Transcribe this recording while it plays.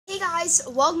guys,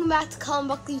 welcome back to Colin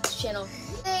Buckley YouTube channel.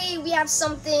 Today we have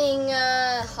something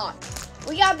hot.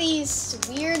 We got these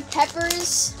weird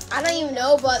peppers. I don't even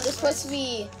know, but they're supposed to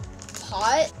be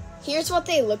hot. Here's what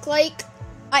they look like.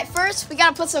 Alright, first we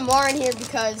gotta put some more in here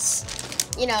because,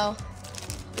 you know,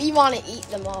 we want to eat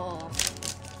them all.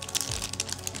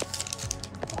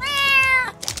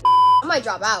 I might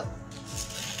drop out.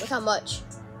 Look how much.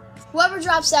 Whoever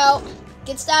drops out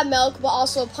gets that milk, but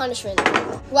also a punishment.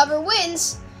 Whoever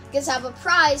wins gets to have a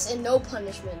prize and no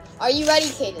punishment. Are you ready,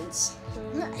 Cadence?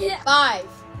 5,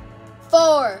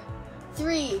 4,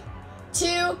 3, 2,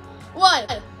 1.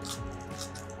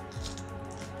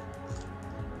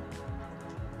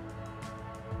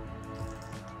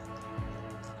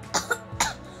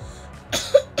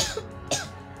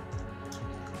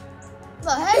 What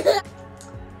the heck?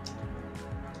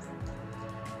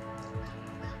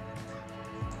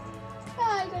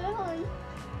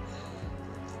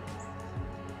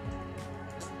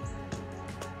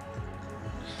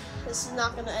 This is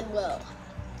not gonna end well.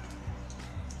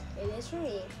 It is for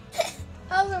me.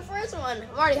 That was the first one.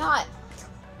 I'm already hot.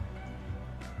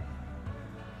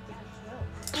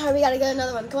 Alright, we gotta get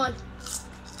another one. Come on.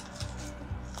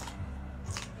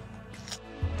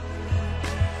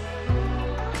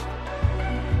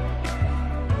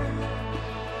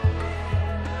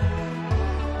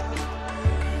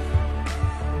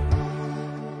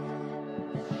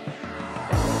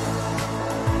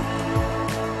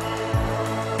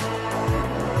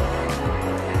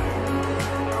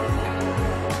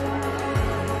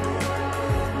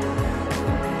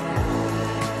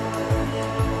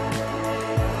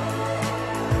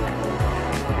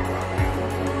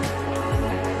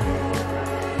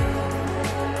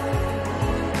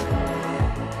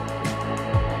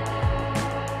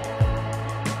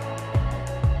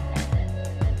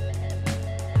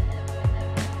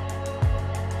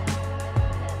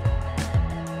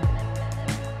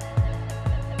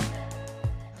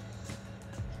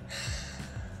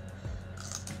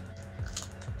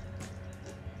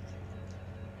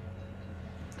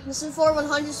 This is for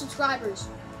 100 subscribers.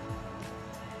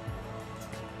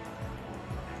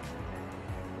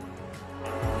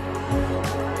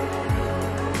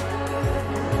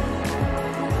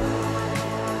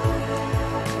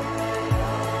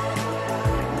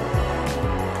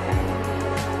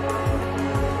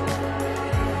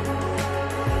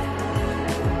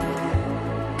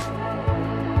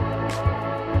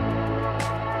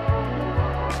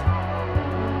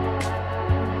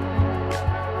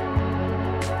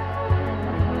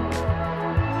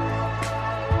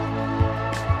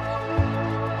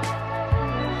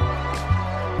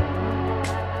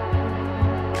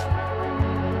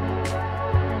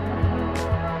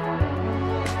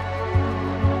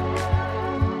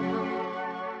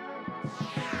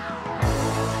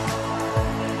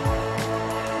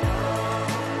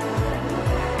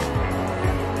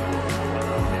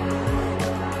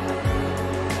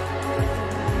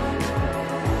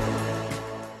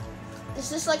 Is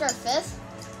this like our fifth?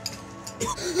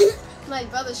 My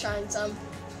brother's trying some.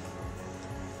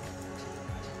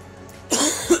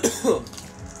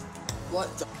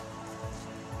 What the?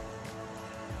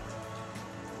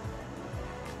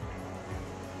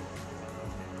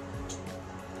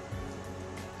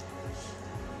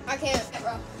 I can't,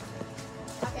 bro.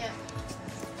 I can't.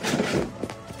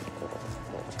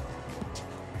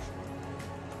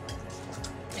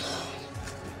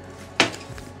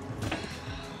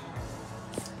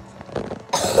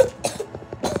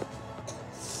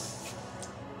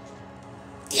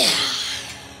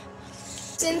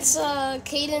 Since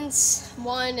Cadence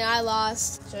won and I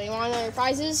lost, so you want to know your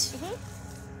prizes?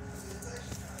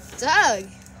 Doug.